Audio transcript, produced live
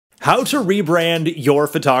How to rebrand your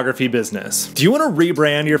photography business. Do you want to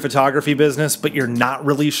rebrand your photography business, but you're not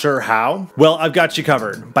really sure how? Well, I've got you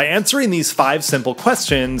covered. By answering these 5 simple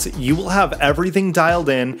questions, you will have everything dialed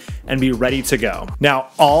in and be ready to go.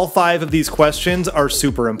 Now, all 5 of these questions are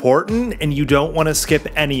super important, and you don't want to skip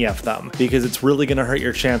any of them because it's really going to hurt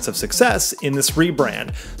your chance of success in this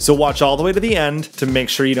rebrand. So watch all the way to the end to make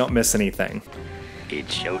sure you don't miss anything.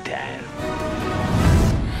 It's showtime.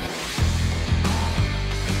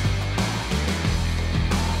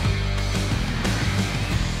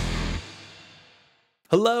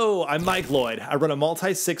 Hello, I'm Mike Lloyd. I run a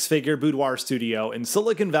multi-6-figure boudoir studio in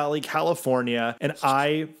Silicon Valley, California, and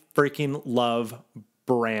I freaking love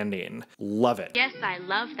branding. Love it. Yes, I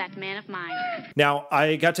love that man of mine. Now,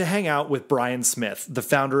 I got to hang out with Brian Smith, the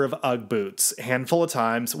founder of UGG Boots, a handful of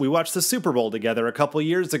times. We watched the Super Bowl together a couple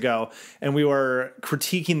years ago, and we were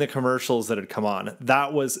critiquing the commercials that had come on.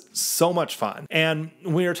 That was so much fun. And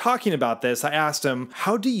when we were talking about this, I asked him,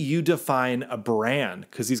 how do you define a brand?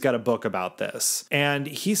 Because he's got a book about this. And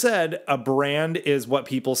he said, a brand is what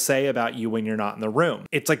people say about you when you're not in the room.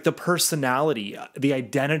 It's like the personality, the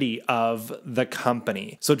identity of the company.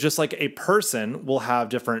 So just like a person will have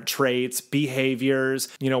different traits, behaviors,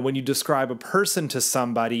 when you describe a person to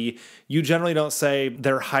somebody, you generally don't say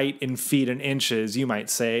their height in feet and inches. You might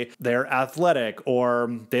say they're athletic,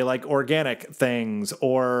 or they like organic things,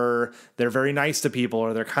 or they're very nice to people,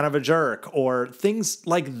 or they're kind of a jerk, or things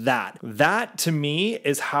like that. That to me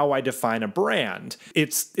is how I define a brand.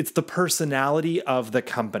 It's the personality of the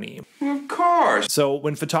company. Of course. So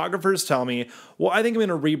when photographers tell me, well, I think I'm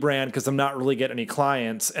going to rebrand because I'm not really getting any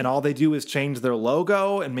clients, and all they do is change their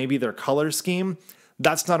logo and maybe their color scheme,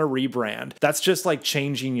 that's not a rebrand. That's just like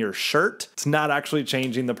changing your shirt. It's not actually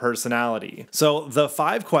changing the personality. So the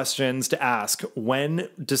 5 questions to ask when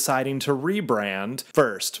deciding to rebrand.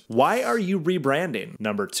 First, why are you rebranding?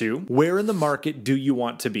 Number 2, where in the market do you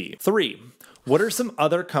want to be? 3, what are some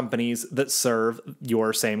other companies that serve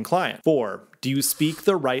your same client? 4, do you speak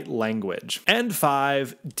the right language? And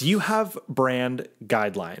 5, do you have brand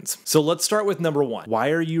guidelines? So let's start with number 1.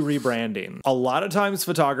 Why are you rebranding? A lot of times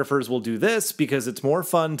photographers will do this because it's more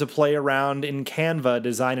fun to play around in Canva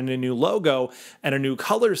designing a new logo and a new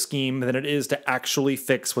color scheme than it is to actually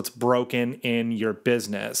fix what's broken in your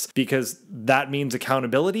business, because that means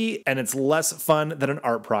accountability and it's less fun than an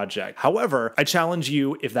art project. However, I challenge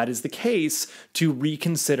you, if that is the case, to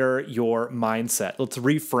reconsider your mindset. Let's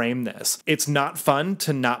reframe this. It's not fun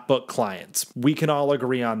to not book clients. We can all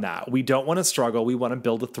agree on that. We don't want to struggle. We want to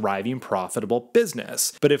build a thriving, profitable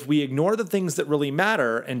business. But if we ignore the things that really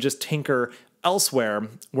matter and just tinker elsewhere,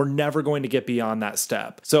 we're never going to get beyond that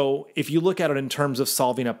step. So if you look at it in terms of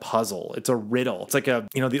solving a puzzle, it's a riddle. It's like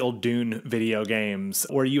the old Dune video games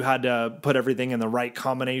where you had to put everything in the right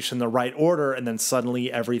combination, the right order, and then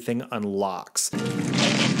suddenly everything unlocks.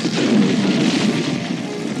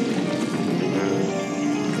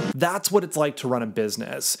 That's what it's like to run a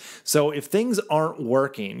business. So if things aren't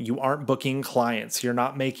working, you aren't booking clients, you're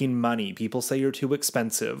not making money, people say you're too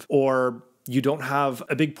expensive, or you don't have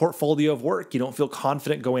a big portfolio of work, you don't feel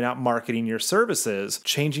confident going out marketing your services,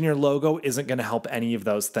 changing your logo isn't going to help any of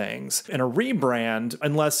those things. In a rebrand,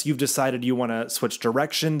 unless you've decided you want to switch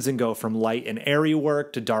directions and go from light and airy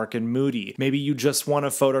work to dark and moody, maybe you just want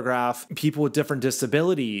to photograph people with different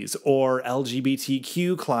disabilities or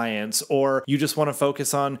LGBTQ clients, or you just want to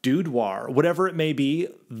focus on boudoir, whatever it may be,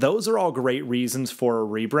 those are all great reasons for a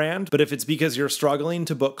rebrand. But if it's because you're struggling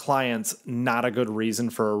to book clients, not a good reason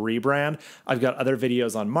for a rebrand. I've got other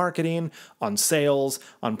videos on marketing, on sales,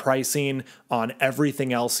 on pricing, on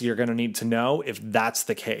everything else you're going to need to know if that's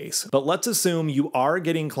the case. But let's assume you are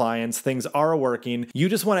getting clients, things are working, you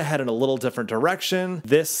just want to head in a little different direction.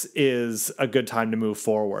 This is a good time to move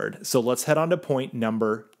forward. So let's head on to point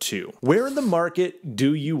number 2. Where in the market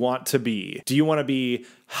do you want to be? Do you want to be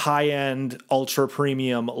high-end,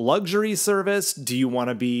 ultra-premium luxury service? Do you want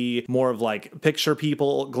to be more of like picture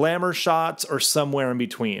people, glamour shots, or somewhere in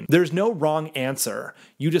between? There's no wrong answer.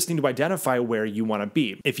 You just need to identify where you want to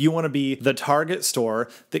be. If you want to be the Target store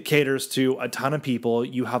that caters to a ton of people,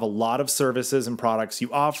 you have a lot of services and products you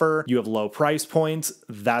offer, you have low price points,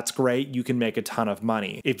 that's great. You can make a ton of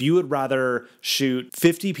money. If you would rather shoot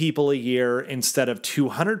 50 people a year instead of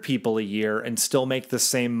 200 people a year and still make the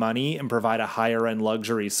same money and provide a higher-end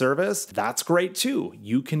luxury service, that's great too.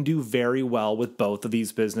 You can do very well with both of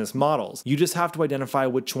these business models. You just have to identify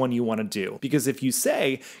which one you want to do. Because if you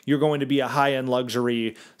say you're going to be a high-end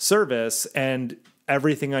luxury service and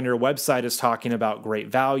everything on your website is talking about great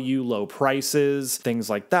value, low prices, things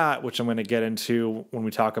like that, which I'm going to get into when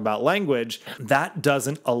we talk about language, that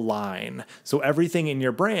doesn't align. So everything in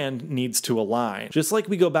your brand needs to align. Just like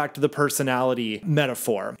we go back to the personality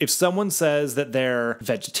metaphor. If someone says that they're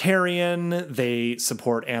vegetarian, they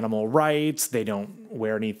support animal rights, they don't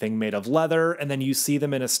wear anything made of leather, and then you see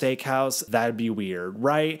them in a steakhouse, that'd be weird,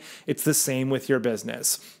 right? It's the same with your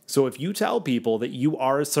business. So if you tell people that you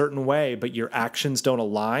are a certain way, but your actions don't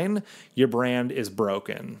align, your brand is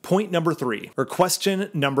broken. Point number 3, or question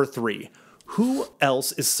number 3. Who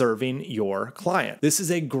else is serving your client? This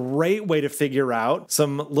is a great way to figure out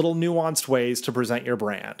some little nuanced ways to present your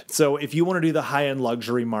brand. So if you want to do the high-end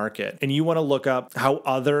luxury market and you want to look up how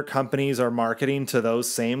other companies are marketing to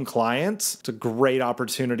those same clients, it's a great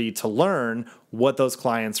opportunity to learn what those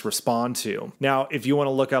clients respond to. Now, if you want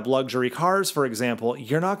to look up luxury cars, for example,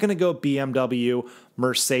 you're not going to go BMW,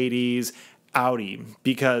 Mercedes, Audi,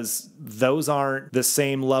 because those aren't the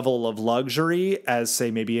same level of luxury as,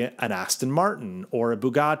 say, maybe an Aston Martin or a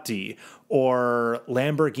Bugatti or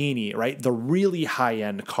Lamborghini, right? The really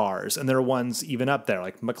high-end cars, and there are ones even up there,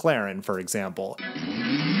 like McLaren, for example.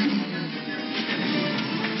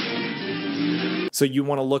 So you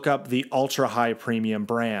want to look up the ultra high premium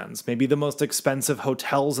brands, maybe the most expensive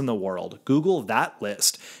hotels in the world. Google that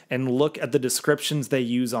list and look at the descriptions they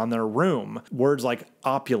use on their room. Words like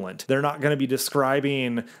opulent. They're not going to be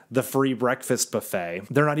describing the free breakfast buffet.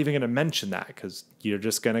 They're not even going to mention that because you're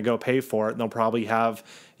just going to go pay for it and they'll probably have,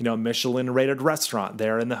 a Michelin rated restaurant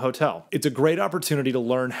there in the hotel. It's a great opportunity to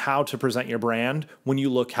learn how to present your brand when you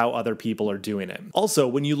look how other people are doing it. Also,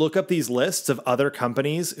 when you look up these lists of other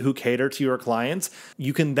companies who cater to your clients,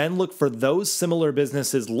 you can then look for those similar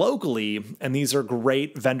businesses locally, and these are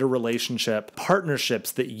great vendor relationship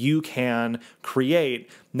partnerships that you can create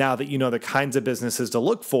now that you know the kinds of businesses to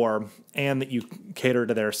look for and that you cater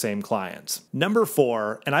to their same clients. Number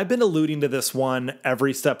 4, and I've been alluding to this one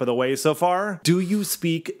every step of the way so far, do you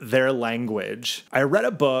speak their language? I read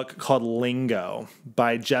a book called Lingo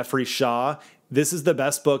by Jeffrey Shaw. This is the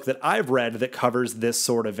best book that I've read that covers this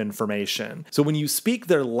sort of information. So when you speak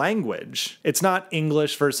their language, it's not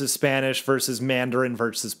English versus Spanish versus Mandarin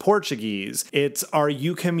versus Portuguese. It's, are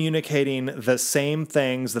you communicating the same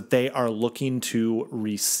things that they are looking to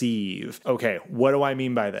receive? Okay, what do I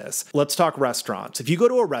mean by this? Let's talk restaurants. If you go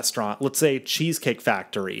to a restaurant, let's say Cheesecake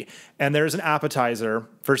Factory, and there's an appetizer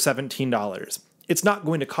for $17. It's not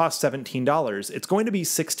going to cost $17. It's going to be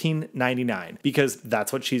 $16.99 because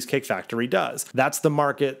that's what Cheesecake Factory does. That's the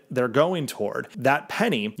market they're going toward. That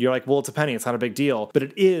penny, you're like, well, it's a penny. It's not a big deal. But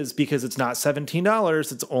it is because it's not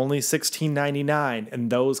 $17. It's only $16.99. And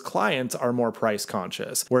those clients are more price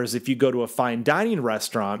conscious. Whereas if you go to a fine dining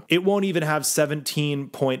restaurant, it won't even have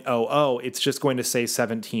 17.00. It's just going to say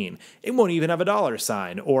 17. It won't even have a dollar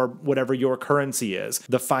sign or whatever your currency is.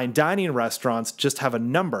 The fine dining restaurants just have a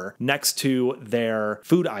number next to their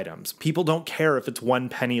food items. People don't care if it's 1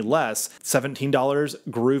 penny less. $17,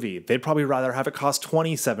 groovy. They'd probably rather have it cost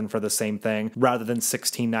 $27 for the same thing rather than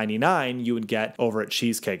 $16.99 you would get over at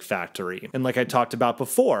Cheesecake Factory. And like I talked about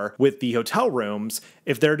before with the hotel rooms,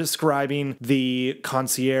 if they're describing the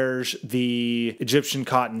concierge, the Egyptian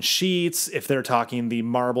cotton sheets, if they're talking the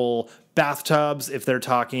marble bathtubs, if they're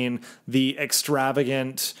talking the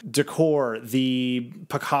extravagant decor, the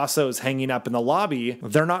Picassos hanging up in the lobby,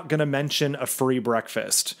 they're not going to mention a free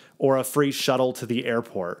breakfast or a free shuttle to the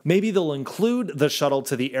airport. Maybe they'll include the shuttle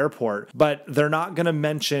to the airport, but they're not going to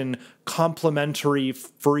mention complimentary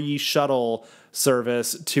free shuttle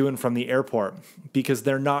service to and from the airport because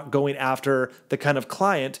they're not going after the kind of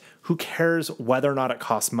client who cares whether or not it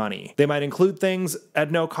costs money. They might include things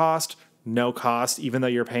at no cost, even though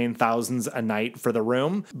you're paying thousands a night for the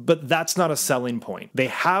room, but that's not a selling point. They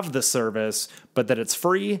have the service, but that it's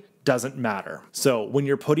free doesn't matter. So when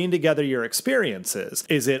you're putting together your experiences,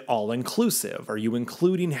 is it all inclusive? Are you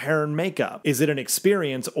including hair and makeup? Is it an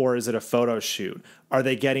experience or is it a photo shoot? Are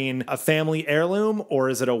they getting a family heirloom or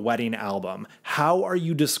is it a wedding album? How are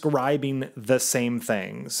you describing the same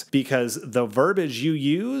things? Because the verbiage you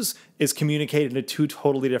use is communicated to 2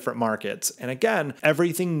 totally different markets. And again,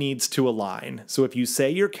 everything needs to align. So if you say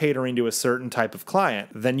you're catering to a certain type of client,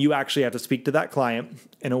 then you actually have to speak to that client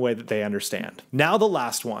in a way that they understand. Now the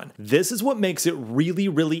last one. This is what makes it really,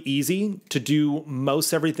 really easy to do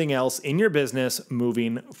most everything else in your business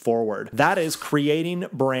moving forward. That is creating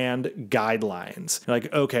brand guidelines. You're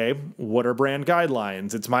like, okay, what are brand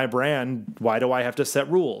guidelines? It's my brand. Why do I have to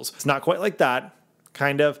set rules? It's not quite like that.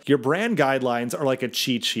 Kind of. Your brand guidelines are like a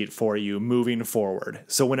cheat sheet for you moving forward.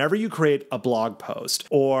 So whenever you create a blog post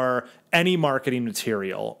or any marketing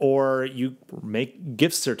material, or you make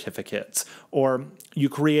gift certificates, or you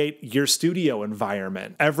create your studio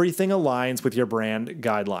environment. Everything aligns with your brand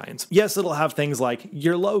guidelines. Yes, it'll have things like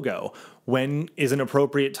your logo. When is an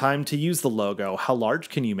appropriate time to use the logo? How large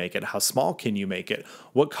can you make it? How small can you make it?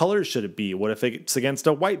 What colors should it be? What if it's against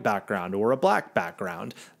a white background or a black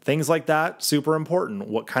background? Things like that, super important.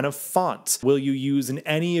 What kind of fonts will you use in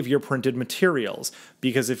any of your printed materials?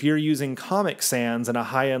 Because if you're using Comic Sans in a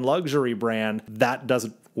high-end luxury brand, that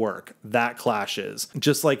doesn't work. That clashes.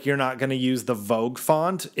 Just like you're not going to use the Vogue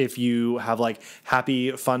font if you have like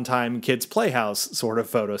Happy Fun Time Kids Playhouse sort of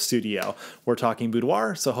photo studio. We're talking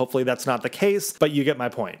boudoir, so hopefully that's not the case, but you get my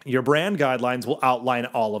point. Your brand guidelines will outline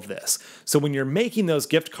all of this. So when you're making those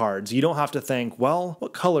gift cards, you don't have to think, well,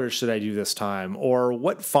 what colors should I do this time? Or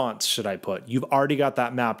what fonts should I put? You've already got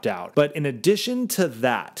that mapped out. But in addition to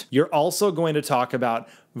that, you're also going to talk about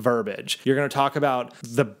verbiage. You're going to talk about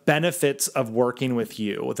the benefits of working with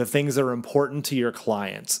you, the things that are important to your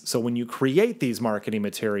clients. So when you create these marketing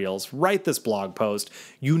materials, write this blog post,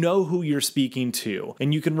 you know who you're speaking to,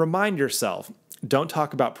 and you can remind yourself, don't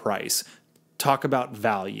talk about price. Talk about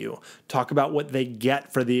value. Talk about what they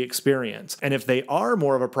get for the experience. And if they are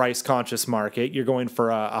more of a price conscious market, you're going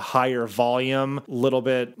for a higher volume, little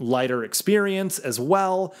bit lighter experience as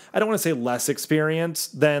well. I don't want to say less experience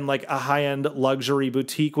than like a high-end luxury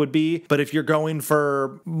boutique would be, but if you're going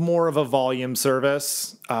for more of a volume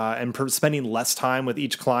service and spending less time with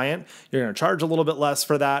each client, you're going to charge a little bit less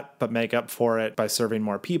for that, but make up for it by serving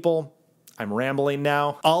more people. I'm rambling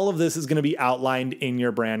now. All of this is going to be outlined in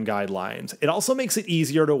your brand guidelines. It also makes it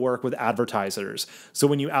easier to work with advertisers. So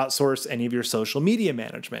when you outsource any of your social media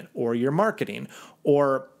management or your marketing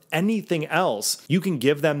or anything else, you can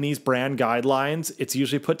give them these brand guidelines. It's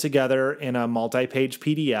usually put together in a multi-page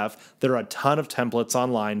PDF. There are a ton of templates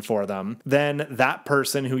online for them. Then that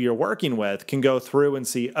person who you're working with can go through and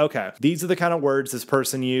see, okay, these are the kind of words this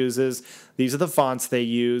person uses. These are the fonts they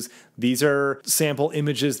use. These are sample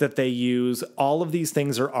images that they use. All of these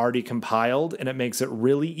things are already compiled, and it makes it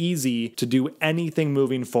really easy to do anything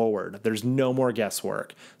moving forward. There's no more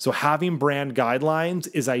guesswork. So having brand guidelines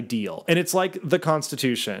is ideal. And it's like the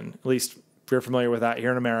Constitution, at least if you're familiar with that here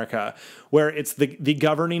in America, where it's the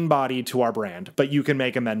governing body to our brand, but you can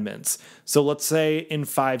make amendments. So let's say in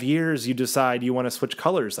 5 years, you decide you want to switch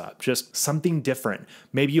colors up, just something different.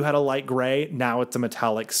 Maybe you had a light gray, now it's a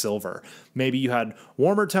metallic silver. Maybe you had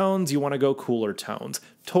warmer tones, you want to go cooler tones.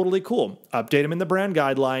 Totally cool. Update them in the brand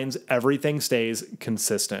guidelines. Everything stays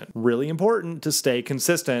consistent. Really important to stay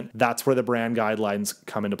consistent. That's where the brand guidelines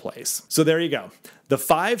come into place. So there you go. The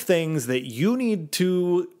 5 things that you need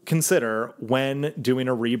to consider when doing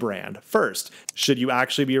a rebrand. First, should you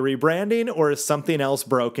actually be rebranding, or is something else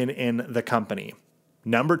broken in the company?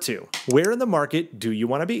 Number 2, where in the market do you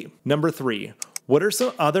want to be? Number 3, what are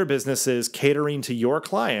some other businesses catering to your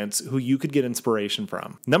clients who you could get inspiration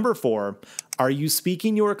from? Number 4, are you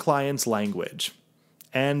speaking your client's language?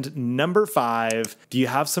 And number 5, do you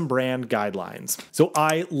have some brand guidelines? So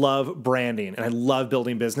I love branding and I love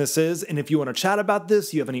building businesses. And if you want to chat about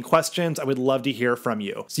this, you have any questions, I would love to hear from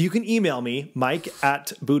you. So you can email me,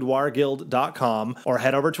 mike@boudoirguild.com, or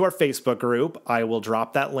head over to our Facebook group. I will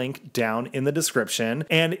drop that link down in the description.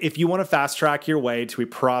 And if you want to fast track your way to a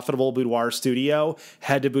profitable boudoir studio,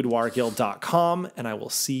 head to boudoirguild.com and I will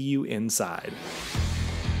see you inside.